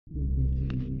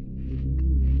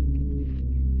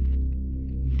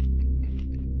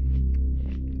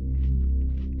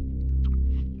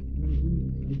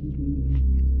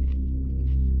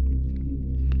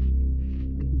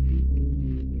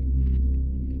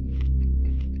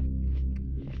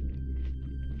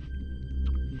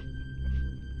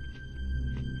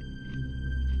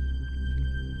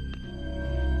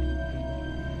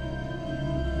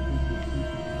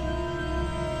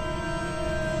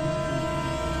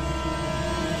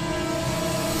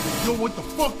Yo, what the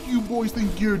fuck you boys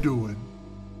think you're doing?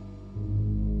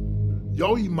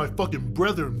 Y'all eating my fucking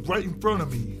brethren right in front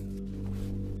of me.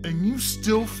 And you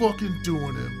still fucking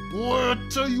doing it. Boy, I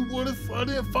tell you what, if I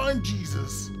didn't find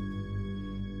Jesus.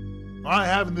 I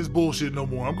ain't having this bullshit no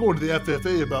more. I'm going to the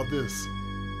FFA about this.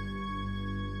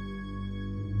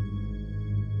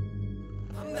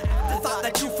 I'm the afterthought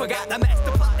that you forgot, the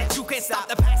master plot that you can't stop,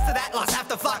 the past to that lost half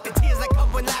the flock, the tears that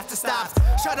come when laughter stops.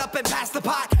 Shut up and pass the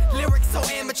pot. Lyrics so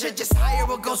amateur, just hire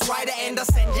a ghostwriter and I'll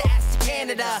send your ass to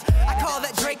Canada. I call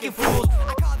that drinking fools.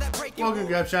 I call that breaking. Welcome,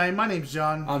 Grabshine. My name's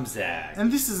John. I'm Zach.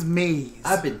 And this is Maize.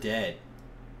 I've been dead.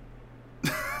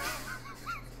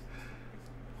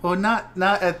 Well, not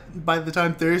by the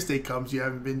time Thursday comes, you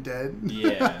haven't been dead.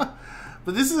 Yeah.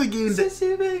 But this is a game that Since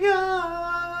you've been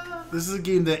gone. this is a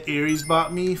game that Aries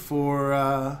bought me for.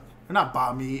 Or not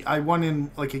bought me. I won in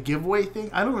like a giveaway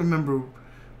thing. I don't remember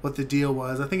what the deal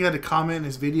was. I think I had a comment in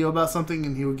his video about something,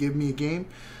 and he would give me a game.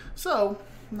 So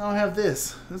now I have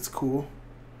this. That's cool.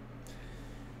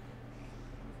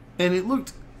 And it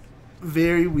looked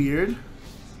very weird.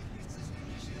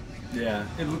 Yeah,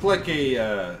 it looked like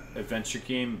a adventure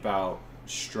game about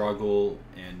struggle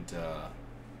and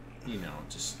you know,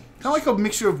 just Kind of like a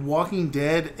mixture of Walking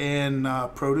Dead and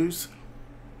Produce.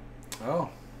 oh.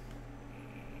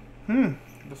 What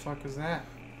the fuck is that?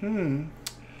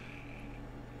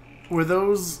 Were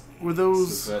those?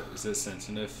 Is that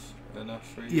sensitive enough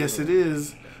for you? Yes, it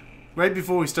is. Right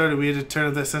before we started, we had to turn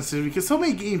up that sensitivity because so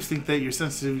many games think that your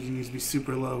sensitivity needs to be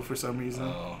super low for some reason.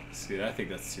 Oh, see, I think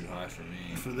that's too high for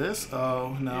me. For this?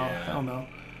 Oh no, Yeah. hell no.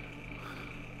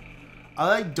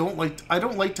 I don't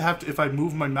like to have to. If I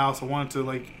move my mouse, I want it to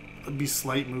like be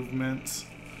slight movements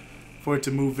for it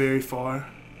to move very far.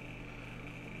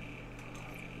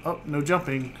 Oh, no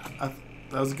jumping. That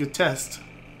was a good test.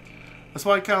 That's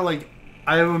why I kind of like.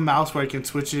 I have a mouse where I can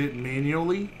switch it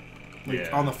manually,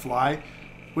 like on the fly,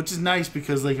 which is nice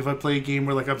because like if I play a game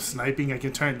where like I'm sniping, I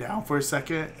can turn it down for a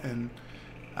second, and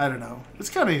I don't know. It's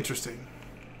kind of interesting.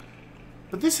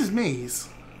 But this is Maize.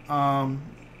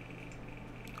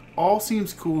 All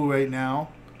seems cool right now.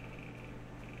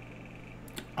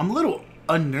 I'm a little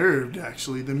unnerved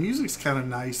actually. The music's kind of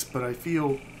nice, but I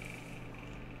feel.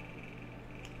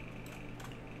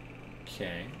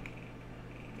 Okay.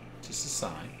 Just a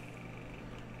sign.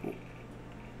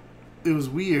 It was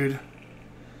weird.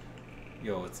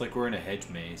 Yo, it's like we're in a hedge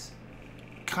maze.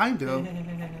 Kind of.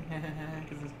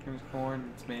 Because there's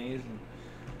corn, it's maize. And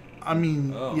I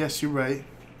mean, Oh. yes, you're right.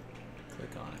 click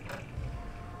on it.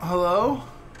 Hello?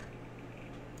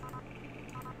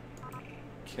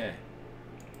 Okay.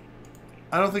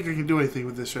 I don't think I can do anything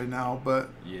with this right now, but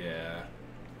Yeah.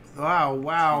 wow, Keep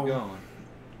wow. going.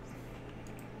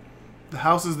 The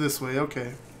house is this way,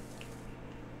 okay.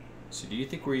 So do you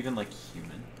think we're even like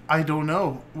human? I don't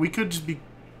know. We could just be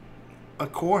a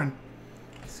corn.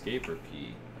 Escape or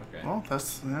P? Okay. Well,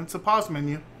 that's a pause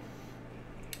menu.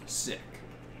 Sick.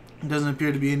 Doesn't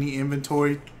appear to be any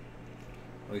inventory.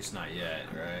 At least not yet,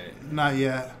 right? Not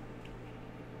yet.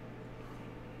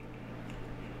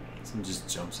 Something just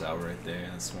jumps out right there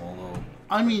in a small little...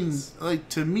 I mean, like,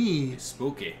 to me,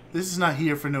 Spooky. this is not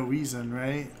here for no reason,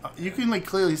 right? You can, like,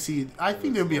 clearly see... I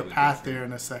think there'll be a path there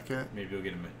in a second. Maybe we'll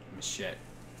get a machete. Alright,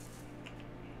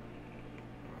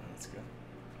 let's go.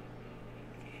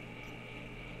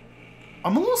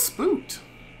 I'm a little spooked.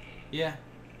 Yeah,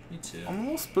 me too. I'm a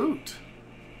little spooked.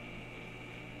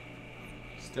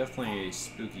 It's definitely a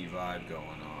spooky vibe going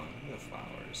on. The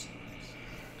flowers. Nice.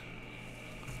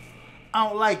 I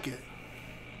don't like it.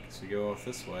 So we go off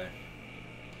this way.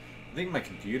 I think my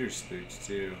computer's spooked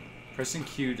too. Pressing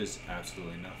Q does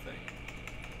absolutely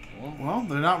nothing. Well,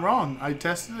 they're not wrong. I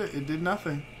tested it. It did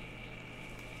nothing.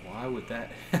 Why would that?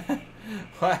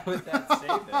 Why would that say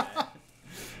that?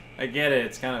 I get it.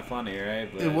 It's kind of funny, right?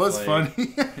 But It was like...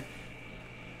 funny.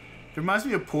 It reminds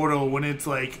me of Portal when it's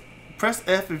like, press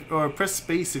F or press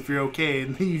space if you're okay,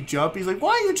 and then you jump. He's like,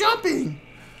 why are you jumping?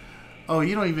 Oh,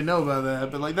 you don't even know about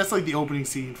that, but like that's like the opening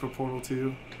scene for Portal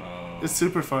 2. Oh. It's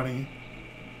super funny.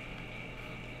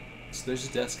 So there's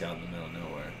a desk out in the middle of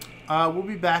nowhere. We'll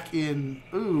be back in.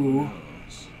 Ooh, Who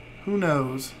knows? who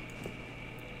knows?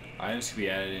 Items can be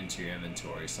added into your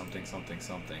inventory. Something, something,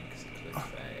 something. Click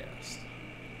fast.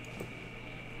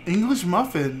 English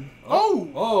muffin. Oh!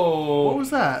 Oh! What was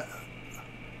that?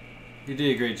 You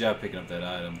did a great job picking up that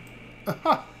item.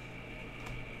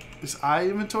 Is I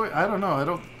inventory? I don't know. I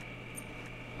don't...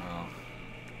 Oh.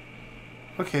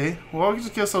 Okay. Well, I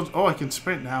just guess I'll... Oh, I can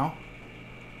sprint now.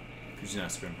 Did you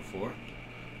not sprint before?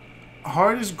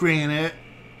 Hard as granite.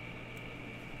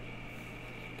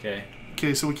 Okay.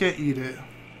 Okay, so we can't eat it.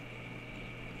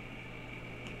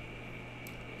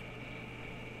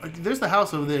 There's the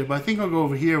house over there, but I think I'll go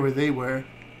over here where they were.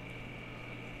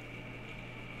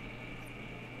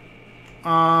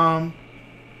 It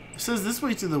says this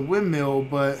way to the windmill,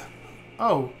 but...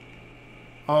 Oh.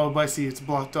 Oh, but I see it's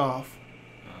blocked off.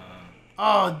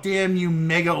 Oh, damn you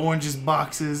mega oranges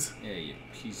boxes. Yeah, you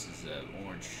pieces of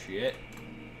orange shit.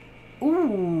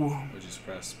 Ooh. We'll just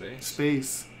press space.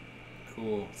 Space.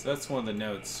 Cool. So that's one of the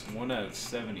notes. 1 out of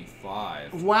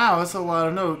 75. Wow, that's a lot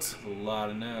of notes. That's a lot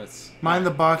of notes. Mind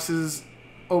the boxes.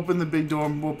 Open the big door.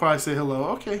 We'll probably say hello.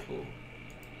 Okay. Cool.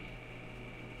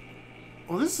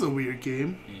 Well, this is a weird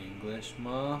game. English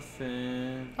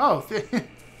muffin. Oh,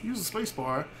 use the space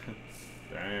bar.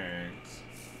 Thanks.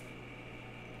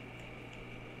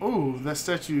 Oh, that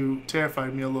statue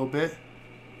terrified me a little bit.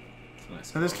 It's a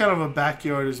nice And there's car. kind of a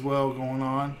backyard as well going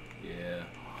on. Yeah.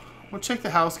 We'll check the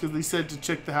house because they said to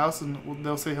check the house and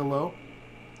they'll say hello.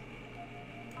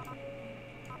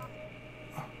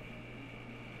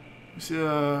 See,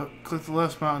 click the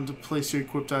left mountain to place your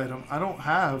equipped item. I don't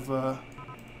have.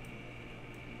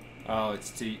 Oh, it's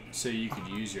to, so you could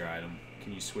use your item.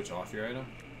 Can you switch off your item?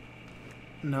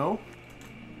 No.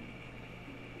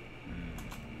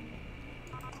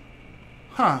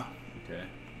 Huh. Okay.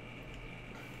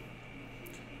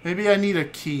 Maybe I need a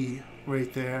key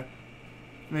right there.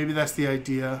 Maybe that's the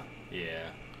idea. Yeah.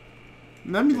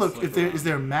 Let me Just look. look If there around. is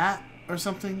there a mat or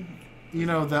something? You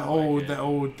know that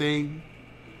old thing.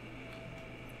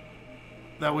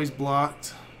 That way's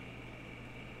blocked.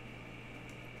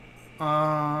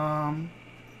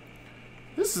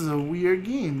 This is a weird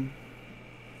game.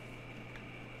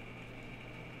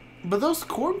 But those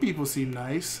corn people seem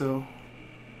nice, so...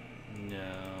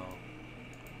 No.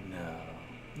 No.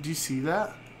 Do you see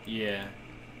that? Yeah.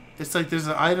 It's like there's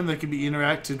an item that can be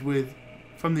interacted with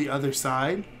from the other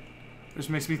side. Which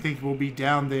makes me think we'll be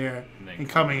down there then and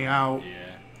coming out.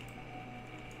 Yeah.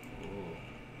 Ooh.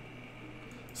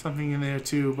 Something in there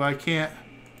too, but I can't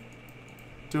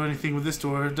do anything with this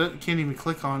door. Can't even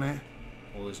click on it.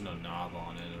 Well, there's no knob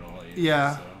on it at all either.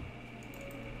 Yeah. So.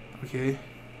 Okay.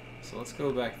 So let's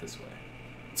go back this way.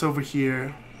 It's over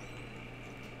here.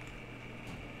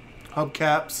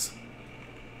 Hubcaps.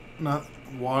 Not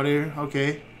water.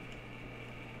 Okay.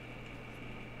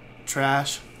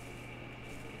 Trash.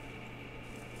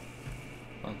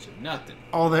 Bunch of nothing.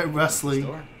 All that Open wrestling. this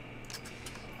door.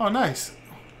 Oh, nice.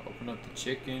 Open up the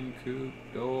chicken coop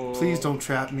door. Please don't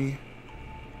trap me.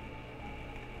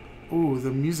 Ooh,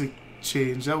 the music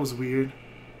changed. That was weird.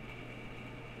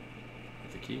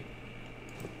 Get the key.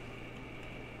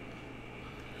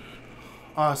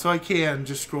 So I can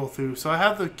just scroll through. So I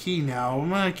have the key now. I'm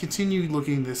going to continue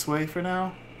looking this way for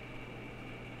now.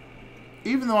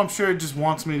 Even though I'm sure it just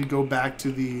wants me to go back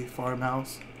to the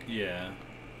farmhouse. Yeah.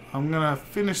 I'm going to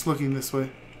finish looking this way.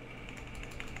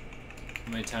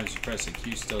 How many times you press a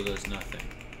Q still does nothing.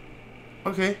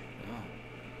 Okay.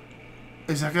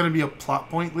 Oh. Is that going to be a plot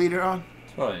point later on?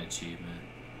 It's probably an achievement.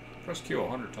 Press Q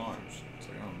 100 times. It's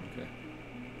like, oh, okay.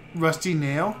 Rusty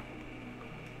nail?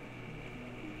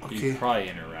 You Okay. can probably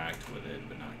interact with it,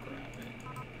 but not grab it.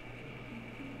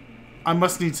 I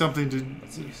must need something to...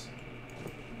 What's this?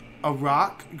 A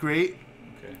rock? Great.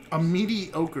 Okay. A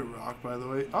mediocre rock, by the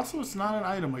way. Also, it's not an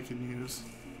item I can use.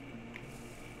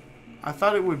 I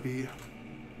thought it would be.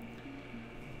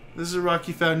 This is a rock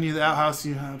you found near the outhouse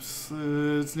you have.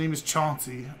 Its name is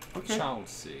Chauncey. Okay.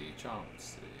 Chauncey.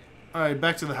 Alright,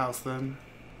 back to the house then.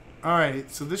 Alright,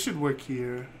 so this should work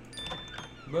here.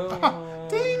 Boom.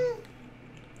 Ding!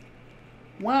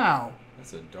 Wow.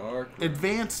 That's a dark room.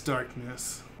 Advanced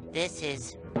darkness. This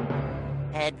is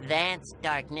advanced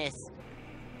darkness.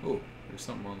 Oh, there's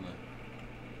something on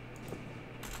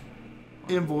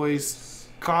the... Invoice.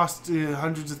 Cost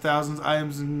hundreds of thousands.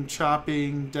 Items and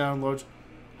chopping down large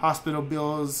hospital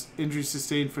bills. Injuries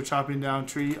sustained for chopping down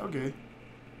tree. Okay.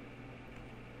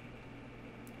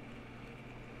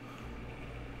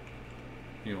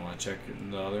 You want to check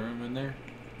the other room in there?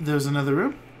 There's another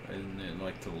room? Isn't it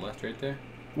like to the left right there?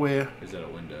 Where? Or is that a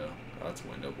window? Oh, that's a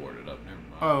window boarded up. Never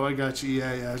mind. Oh, I got you.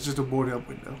 Yeah. It's just a boarded up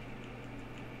window.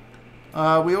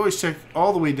 We always check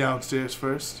all the way downstairs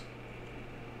first.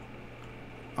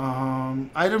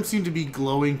 Items seem to be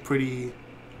glowing pretty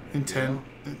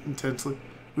intensely.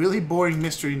 Really boring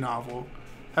mystery novel.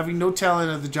 Having no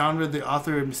talent of the genre, the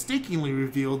author mistakenly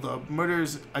revealed the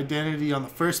murderer's identity on the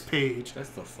first page. That's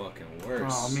the fucking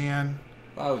worst. Oh, man.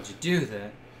 Why would you do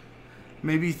that?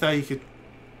 Maybe you thought you could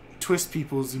twist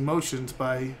people's emotions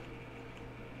by...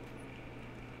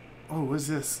 Oh, what's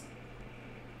this?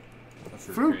 A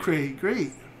Fruit crate.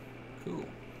 Great. Cool.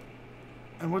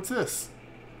 And what's this?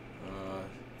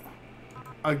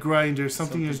 A grinder.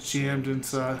 Something is jammed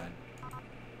inside.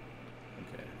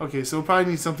 Okay, so we'll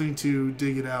probably need something to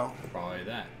dig it out. Probably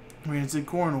that. Rancid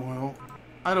corn oil.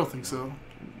 I don't think so.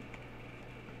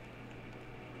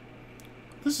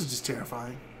 This is just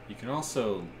terrifying. You can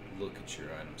also look at your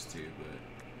items too, but...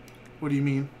 What do you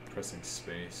mean? Pressing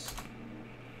space,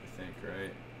 I think,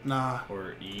 right? Nah.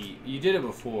 Or E. You did it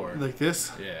before. Like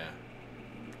this? Yeah.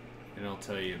 And it'll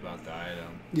tell you about the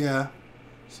item. Yeah.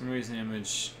 For some reason,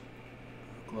 image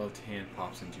gloved hand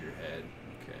pops into your head.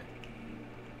 Okay.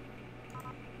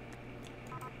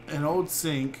 An old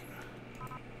sink.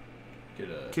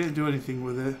 Can't do anything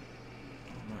with it.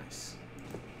 Oh, nice.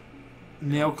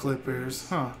 Nail clippers.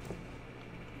 Huh.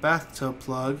 Bathtub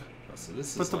plug. Oh, so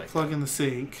this Put is the like plug in the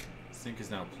sink. The sink is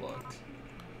now plugged.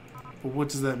 But what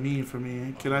does that mean for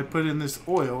me? Can I put in this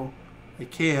oil? I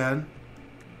can.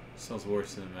 Sounds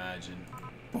worse than imagine.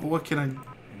 But what can I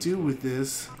do with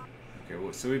this? Okay,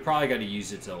 well, so we probably got to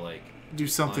use it to like Do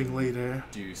something later.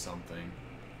 Do something.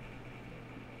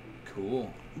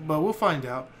 Cool. But we'll find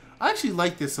out. I actually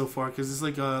like this so far because it's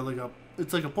like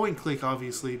a point and click,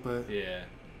 obviously, but yeah.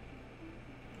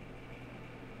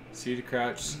 C to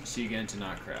crouch, C again to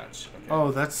not crouch. Okay.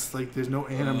 Oh, that's like there's no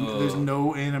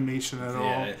animation at all.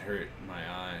 Yeah, it hurt my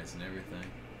eyes and everything.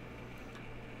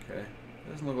 Okay.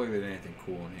 Doesn't look like there's anything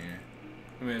cool in here.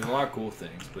 I mean, there's a lot of cool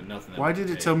things, but nothing. Why did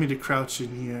it tell me to crouch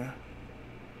in here?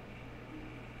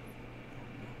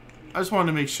 I just wanted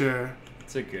to make sure.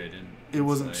 It's a good. It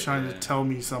wasn't trying to tell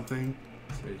me something.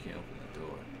 So you can't open that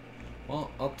door.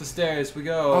 Well, up the stairs we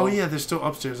go. Oh yeah, they're still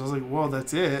upstairs. I was like, well,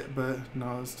 that's it, but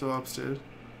no, it's still upstairs.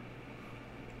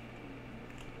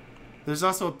 There's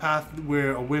also a path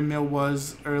where a windmill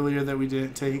was earlier that we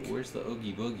didn't take. Where's the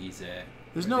Oogie Boogies at?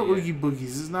 There's no Oogie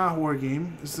Boogies. It's not a horror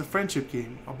game. It's a friendship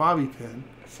game. A bobby pin.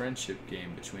 A friendship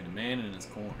game between a man and his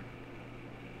corn.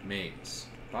 Maize.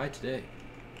 Buy today.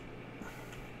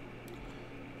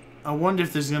 I wonder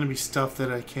if there's going to be stuff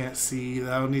that I can't see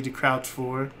that I'll need to crouch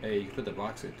for. Hey, you can put the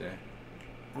box right there.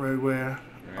 Right where?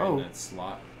 Right in that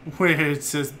slot. Where it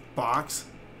says box.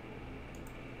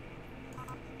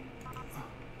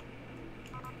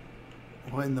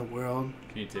 What in the world?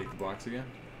 Can you take the box again?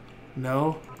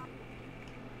 No.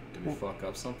 Did we fuck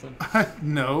up something?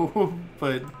 No,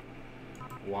 but...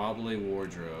 Wobbly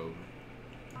wardrobe.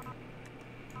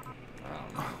 I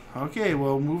don't know. Okay,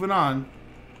 well, moving on.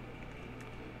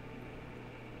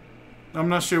 I'm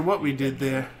not sure what we did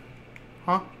there.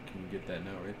 Huh? Can you get that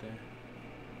note right there?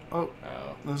 Oh,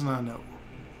 oh. That's not a note.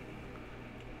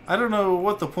 I don't know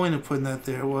what the point of putting that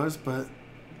there was, but...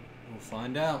 We'll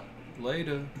find out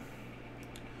later.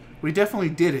 We definitely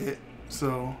did it,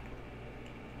 so...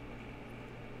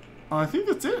 I think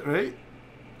that's it, right?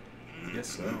 I guess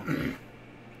so.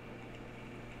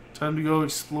 Time to go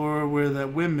explore where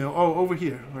that windmill... Oh, over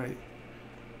here, right.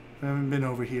 I haven't been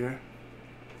over here.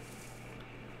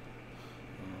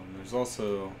 There's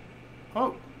also...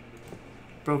 Oh.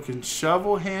 Broken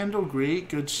shovel handle. Great.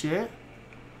 Good shit.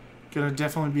 Gonna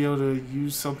definitely be able to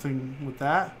use something with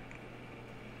that.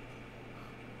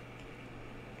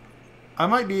 I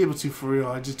might be able to for real.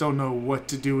 I just don't know what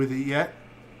to do with it yet.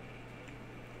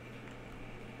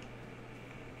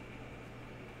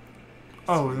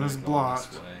 Oh, and it's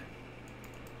blocked.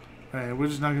 Alright, we're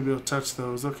just not gonna be able to touch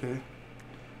those. Okay.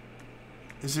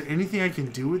 Is there anything I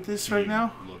can do with this right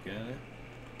now? Look at it.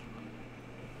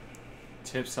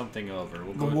 Tip something over.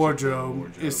 We'll the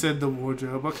wardrobe. It said the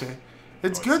wardrobe. Okay.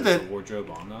 It's good that... the wardrobe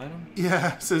on the item?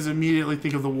 Yeah, it says immediately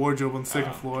think of the wardrobe on the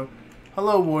second floor.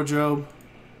 Hello, wardrobe.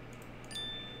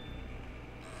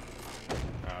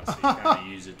 So you kind of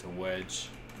use it to wedge.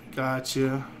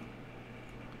 Gotcha.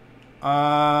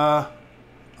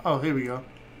 Oh, here we go.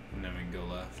 And then we can go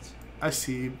left. I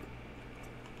see.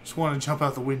 Just want to jump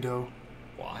out the window.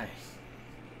 Why?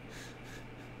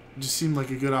 Just seemed like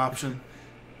a good option.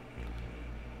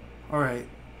 Alright.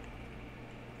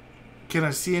 Can I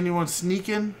see anyone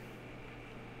sneaking?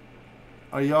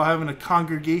 Are y'all having a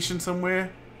congregation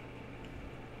somewhere?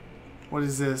 What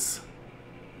is this?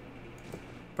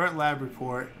 Burnt lab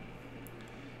report.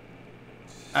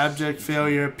 Abject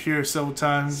failure appears several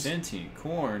times. Sentient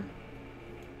corn.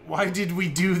 Why did we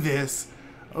do this?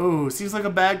 Oh, seems like a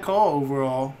bad call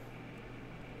overall.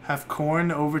 Have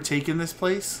corn overtaken this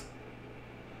place?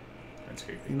 That's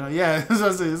creepy. You know, yeah,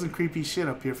 there's some creepy shit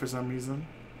up here for some reason.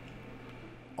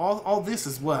 All this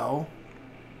as well.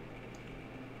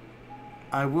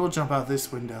 I will jump out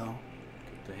this window.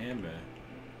 Get the handbag.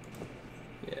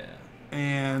 Yeah.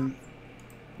 And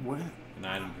what? An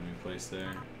item can be placed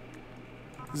there.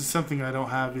 This is something I don't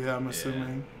have yet, I'm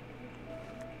assuming.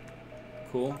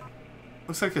 Cool.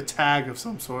 Looks like a tag of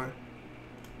some sort.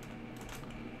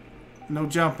 No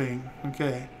jumping.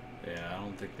 Okay. Yeah, I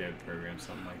don't think they would program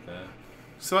something like that.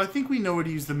 So I think we know where to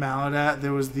use the mallet at.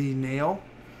 There was the nail.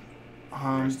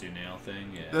 First do nail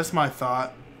thing, yeah. That's my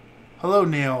thought. Hello,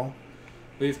 nail.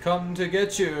 We've come to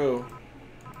get you.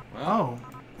 Well,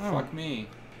 Oh. fuck me.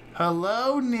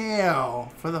 Hello,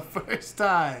 nail. For the first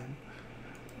time.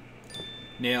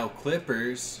 Nail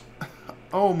clippers.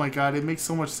 Oh my god, it makes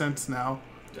so much sense now.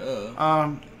 Duh.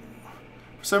 For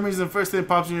some reason, the first thing that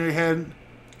pops in your head,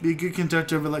 be a good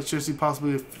conductor of electricity,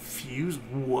 possibly a fuse.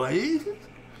 What?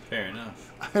 Fair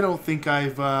enough. I don't think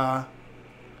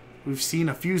we've seen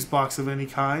a fuse box of any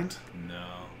kind. No.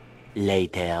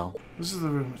 Later. This is the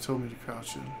room it told me to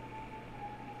crouch in.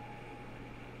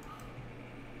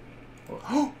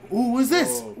 Oh, what is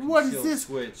this? Whoa, What is concealed this?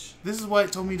 Switch. This is why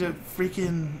it told me to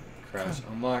freaking... Crouch.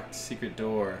 Unlocked secret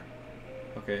door.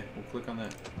 Okay, we'll click on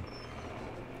that.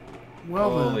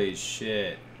 Well then. Holy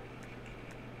shit.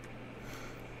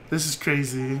 This is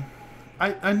crazy.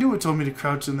 I knew it told me to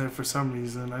crouch in there for some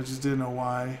reason. I just didn't know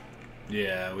why.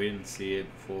 Yeah, we didn't see it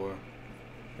before.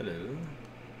 Hello.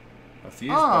 A fuse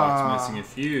box missing a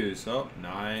fuse. Oh,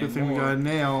 nine Good thing we got a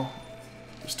nail.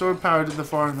 Restore power to the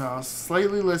farmhouse.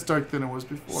 Slightly less dark than it was It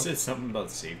before. said something about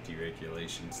safety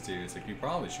regulations too. It's like you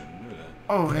probably shouldn't do that.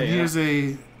 Oh, and Hey, here's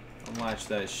a unlatch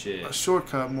that shit.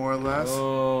 shortcut, more or less.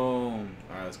 Boom.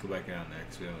 Alright, let's go back down there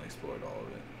because we haven't explored all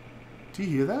of it. Do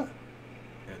you hear that?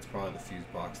 Yeah, it's probably the fuse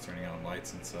box turning on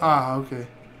lights and stuff. Ah, okay.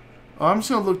 Oh, I'm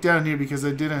just gonna look down here because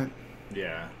I didn't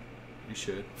Yeah, you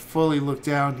should. fully look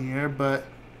down here, but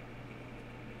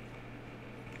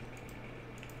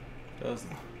Doesn't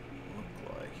look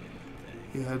like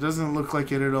anything. yeah, it doesn't look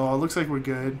like it at all. It looks like we're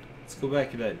good. Let's go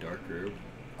back to that dark room.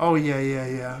 Oh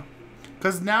yeah.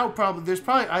 Because now there's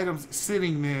probably items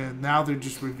sitting there. Now they're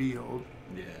just revealed.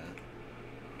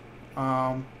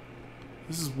 Yeah.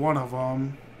 This is one of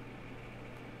them.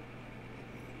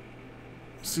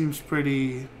 Seems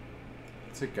pretty.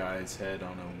 It's a guy's head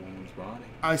on a woman's body.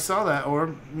 I saw that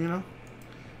orb. You know,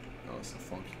 Oh, it's a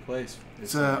funky place.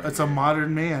 it's a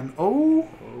modern man. Oh,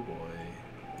 Oh boy.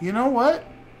 you know what?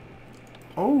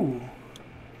 Oh.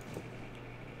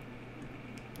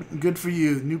 Good for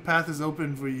you. New path is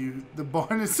open for you. The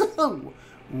barn is what?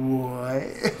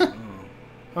 Oh.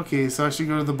 Okay, so I should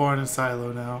go to the barn and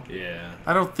silo now. Yeah.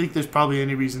 I don't think there's probably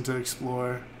any reason to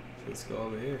explore. Let's go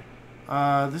over here.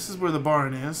 This is where the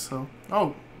barn is, so...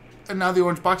 Oh, and now the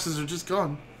orange boxes are just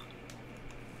gone.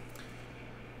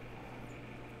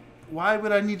 Why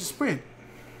would I need to sprint?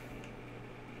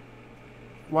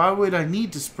 Why would I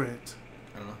need to sprint?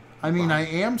 I don't know. I mean, Fine. I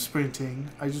am sprinting.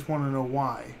 I just want to know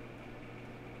why.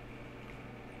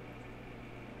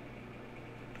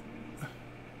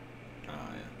 Oh,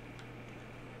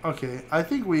 yeah. Okay, I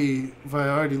think we've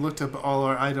already looked up all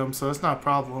our items, so that's not a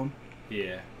problem.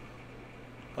 Yeah.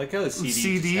 Like how the CD,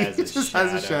 CD just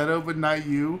has a shadow. but not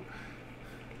you.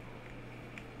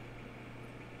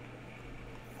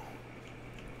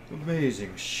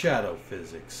 Amazing shadow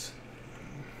physics.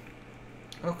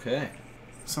 Okay.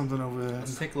 Something over there.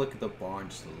 Let's take a look at the barn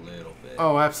just a little bit.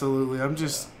 Oh, absolutely. I'm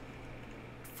just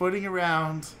footing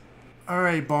around. All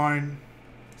right, barn.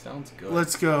 Sounds good.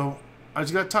 Let's go. I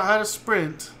just got taught how to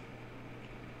sprint.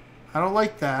 I don't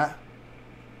like that.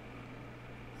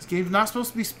 This game's not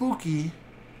supposed to be spooky.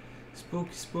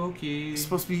 Spooky, spooky. It's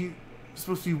supposed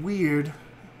to be weird.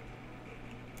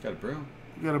 Got a broom.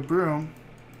 We got a broom.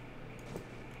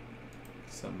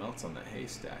 Something else on that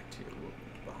haystack too.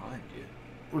 Behind you.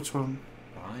 Which one?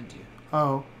 Behind you.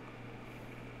 Oh.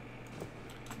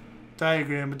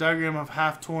 Diagram. A diagram of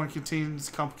half torn contains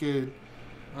complicated.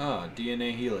 Ah,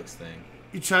 DNA helix thing.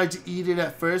 You tried to eat it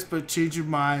at first, but changed your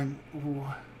mind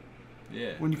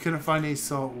Yeah. when you couldn't find any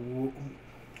salt.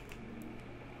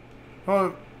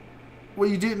 Oh, what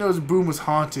you didn't know is the broom was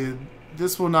haunted.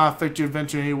 This will not affect your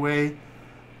adventure in any way,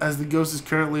 as the ghost is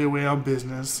currently away on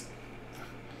business.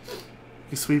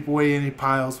 You sweep away any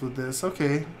piles with this.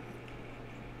 Okay.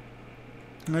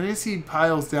 I didn't see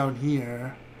piles down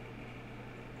here.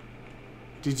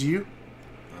 Did you?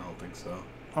 I don't think so.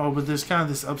 Oh, but there's kind of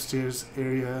this upstairs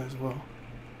area as well.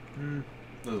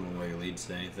 Doesn't look like it leads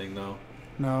to anything though.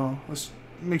 No. Let's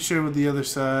make sure with the other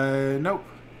side. Nope.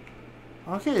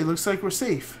 Okay, looks like we're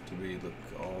safe. Did we look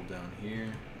all down here?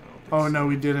 I don't think Oh, so. no,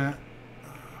 we didn't.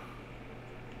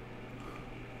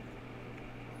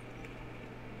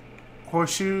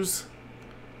 Horseshoes?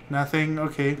 Nothing.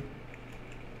 Okay.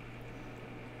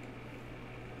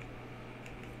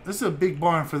 This is a big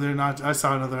barn for there not... I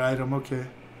saw another item. Okay.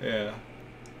 Yeah.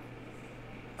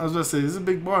 I was about to say, this is a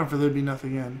big barn for there to be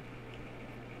nothing in.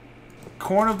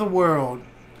 Corn of the world.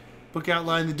 Book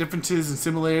outline the differences and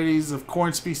similarities of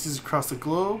corn species across the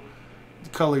globe. The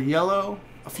color yellow.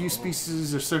 A few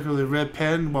species are circled with a red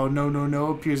pen, while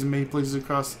no appears in many places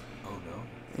across Oh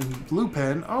no. in blue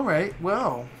pen. Alright,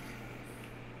 well.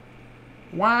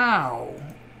 Wow.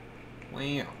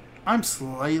 Wow. I'm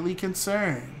slightly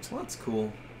concerned. Well, that's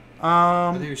cool. I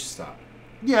Um, think we should stop.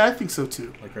 yeah, I think so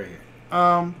too. Like right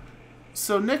here.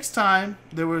 So next time,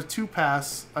 there were 2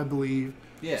 paths, I believe.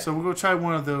 Yeah. So we'll go try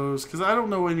one of those, because I don't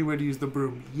know anywhere to use the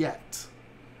broom yet.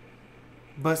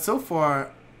 But so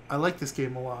far, I like this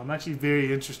game a lot. I'm actually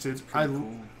very interested.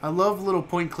 Cool. I love little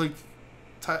point-and-click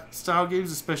style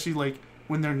games, especially like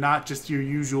when they're not just your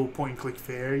usual point-and-click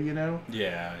fare, you know?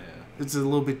 Yeah. It's a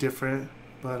little bit different.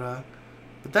 But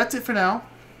that's it for now.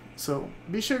 So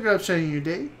be sure to grab shining your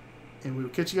day, and we will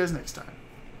catch you guys next time.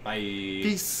 Bye.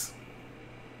 Peace.